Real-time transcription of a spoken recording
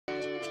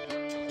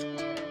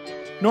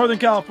Northern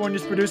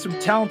California's produced some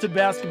talented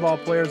basketball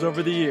players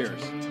over the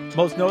years.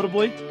 Most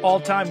notably,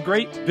 all-time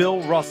great Bill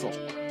Russell.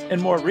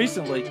 And more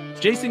recently,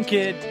 Jason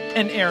Kidd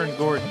and Aaron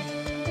Gordon.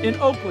 In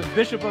Oakland,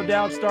 Bishop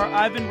O'Dowd star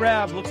Ivan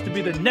Rabb looks to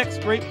be the next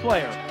great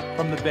player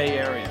from the Bay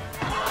Area.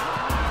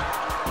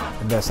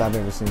 The best I've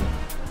ever seen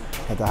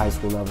at the high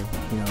school level,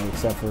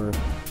 except for,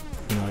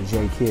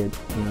 Jay Kidd,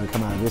 to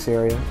come out of this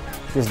area.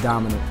 Just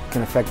dominant,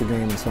 can affect the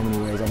game in so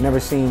many ways. I've never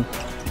seen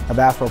a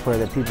basketball player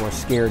that people are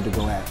scared to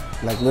go at.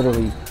 Like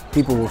literally,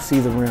 people will see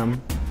the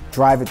rim,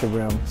 drive at the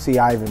rim, see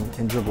Ivan,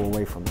 and dribble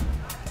away from him.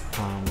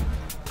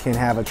 Can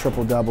have a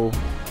triple-double,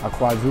 a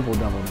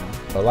quadruple-double now.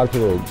 A lot of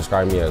people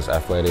describe me as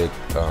athletic.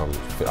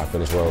 I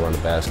finish well around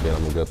the basket.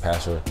 I'm a good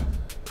passer.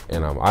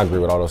 And I agree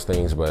with all those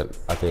things, but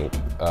I think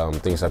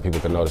things that people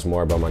can notice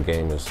more about my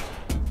game is,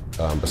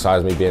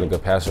 besides me being a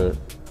good passer,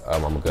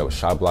 I'm a good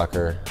shot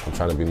blocker. I'm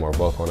trying to be more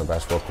vocal on the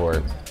basketball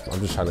court. I'm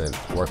just trying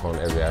to work on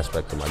every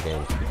aspect of my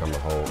game to become a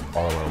whole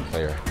all-around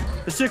player.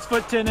 The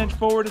 6'10"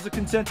 forward is a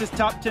consensus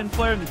top 10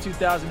 player in the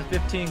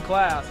 2015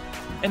 class,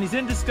 and he's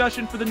in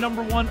discussion for the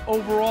 #1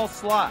 overall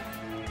slot.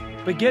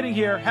 But getting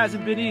here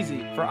hasn't been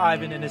easy for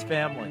Ivan and his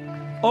family.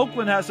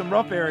 Oakland has some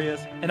rough areas,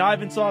 and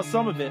Ivan saw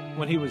some of it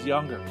when he was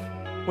younger.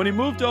 When he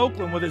moved to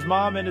Oakland with his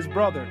mom and his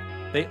brother,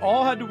 they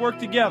all had to work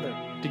together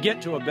to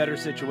get to a better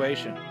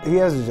situation. He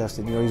has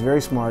adjusted. He's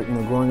very smart.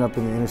 Growing up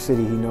in the inner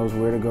city, he knows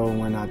where to go and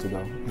where not to go,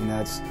 and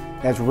that's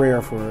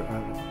rare for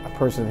a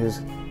person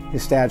his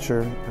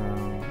stature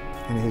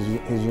and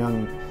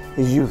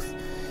his youth.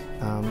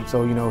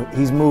 So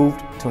he's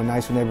moved to a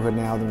nicer neighborhood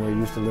now than where he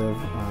used to live.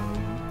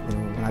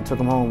 When I took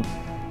him home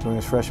during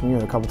his freshman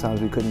year, a couple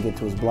times we couldn't get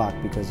to his block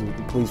because the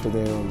police were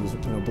there or it was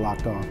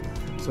blocked off.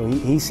 So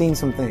he's seen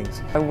some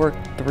things. I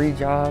worked 3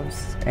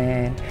 jobs,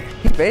 and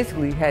he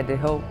basically had to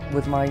help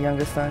with my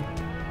youngest son,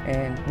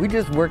 and we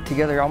just worked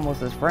together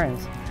almost as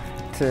friends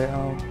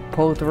to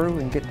pull through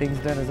and get things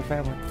done as a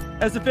family.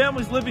 As the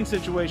family's living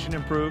situation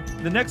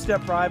improved, the next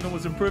step for Ivan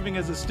was improving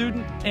as a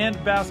student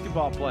and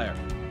basketball player.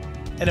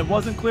 And it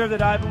wasn't clear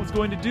that Ivan was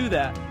going to do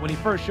that when he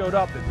first showed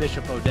up at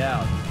Bishop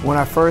O'Dowd. When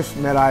I first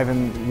met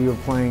Ivan, we were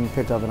playing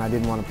pickup and I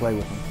didn't want to play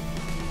with him.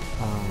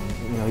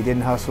 He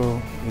didn't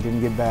hustle, he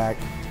didn't get back,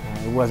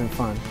 it wasn't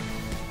fun.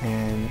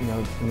 And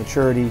the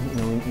maturity,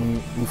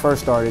 when we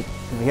first started,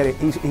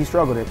 he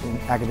struggled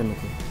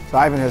academically. So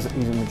Ivan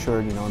he's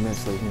matured,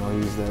 immensely.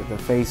 He's the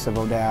face of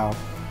O'Dowd,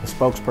 the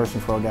spokesperson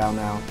for O'Dowd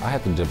now. I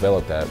had to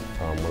develop that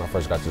when I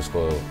first got to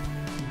school.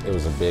 It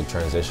was a big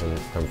transition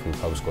coming from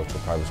public school to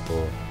private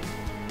school.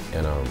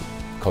 And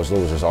Coach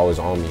Lou was just always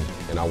on me,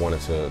 and I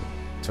wanted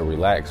to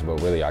relax, but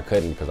really I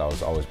couldn't because I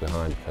was always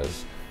behind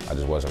because I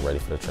just wasn't ready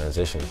for the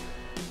transition.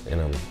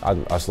 And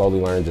I slowly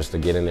learned just to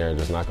get in there and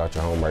just knock out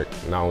your homework,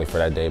 not only for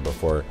that day, but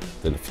for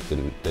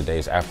the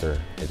days after,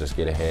 and just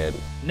get ahead.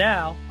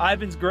 Now,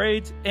 Ivan's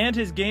grades and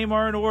his game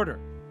are in order.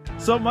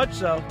 So much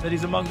so that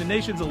he's among the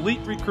nation's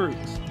elite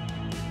recruits.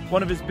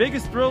 One of his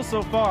biggest thrills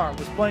so far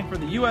was playing for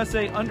the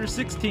USA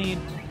under-16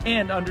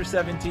 and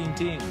under-17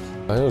 teams.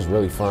 It was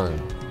really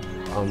fun.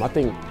 I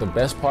think the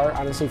best part,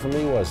 honestly, for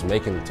me was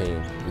making the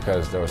team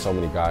because there were so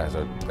many guys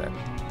that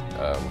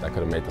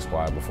could have made the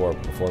squad before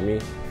me.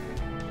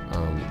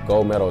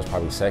 Gold medal was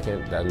probably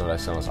second. I know that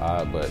sounds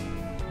odd, but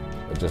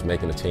just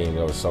making the team,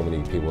 there were so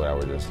many people that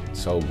were just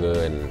so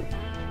good, and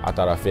I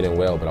thought I fit in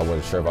well, but I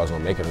wasn't sure if I was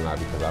going to make it or not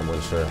because I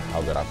wasn't sure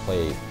how good I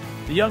played.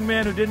 The young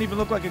man who didn't even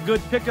look like a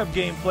good pickup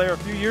game player a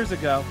few years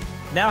ago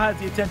now has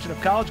the attention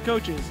of college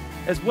coaches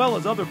as well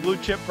as other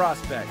blue-chip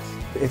prospects.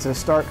 It's a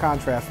stark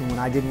contrast from when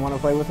I didn't want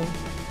to play with him.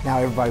 Now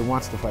everybody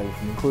wants to play with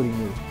him, including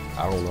me.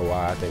 I don't know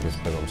why. I think it's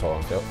because I'm so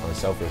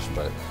unselfish,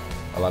 but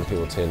a lot of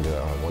people tend to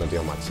want to be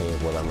on my team,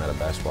 whether I'm at a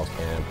basketball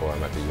camp or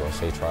I'm at the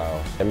USA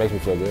trials. It makes me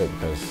feel good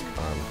because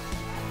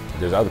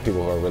there's other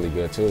people who are really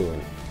good too,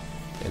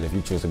 and if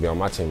you choose to be on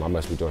my team, I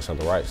must be doing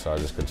something right, so I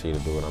just continue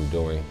to do what I'm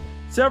doing.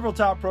 Several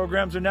top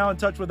programs are now in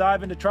touch with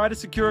Ivan to try to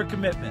secure a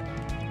commitment.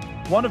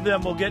 One of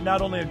them will get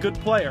not only a good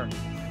player,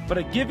 but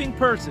a giving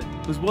person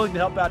who's willing to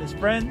help out his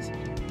friends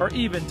or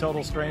even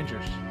total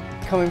strangers.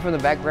 Coming from the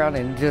background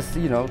and just,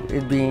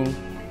 it being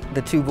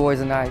the 2 boys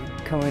and I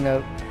coming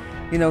up,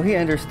 he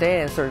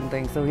understands certain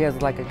things. So he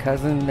has like a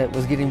cousin that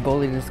was getting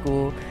bullied in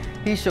school.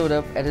 He showed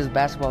up at his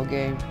basketball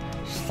game,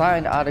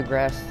 signed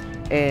autographs,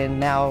 and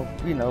now,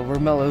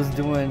 Romelo's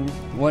doing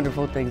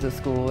wonderful things at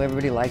school.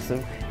 Everybody likes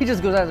him. He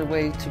just goes out of his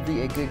way to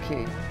be a good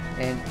kid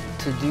and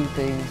to do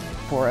things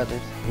for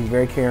others. He's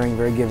very caring,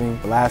 very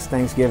giving. Last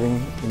Thanksgiving,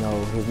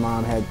 his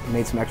mom had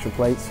made some extra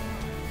plates,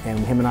 and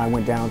him and I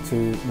went down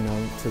to,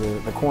 to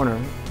the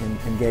corner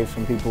and gave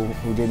some people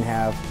who didn't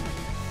have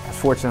as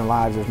fortunate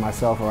lives as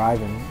myself or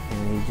Ivan,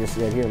 and he just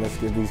said, "Here, let's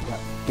give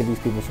these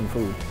people some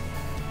food."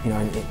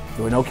 And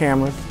there were no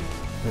cameras,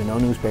 there was no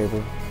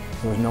newspaper,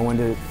 there was no one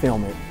to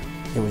film it.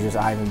 It was just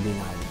Ivan being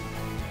Ivan.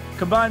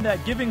 Combine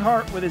that giving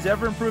heart with his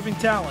ever-improving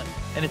talent,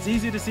 and it's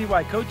easy to see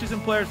why coaches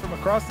and players from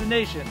across the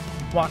nation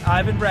want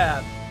Ivan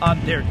Rabb on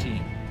their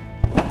team.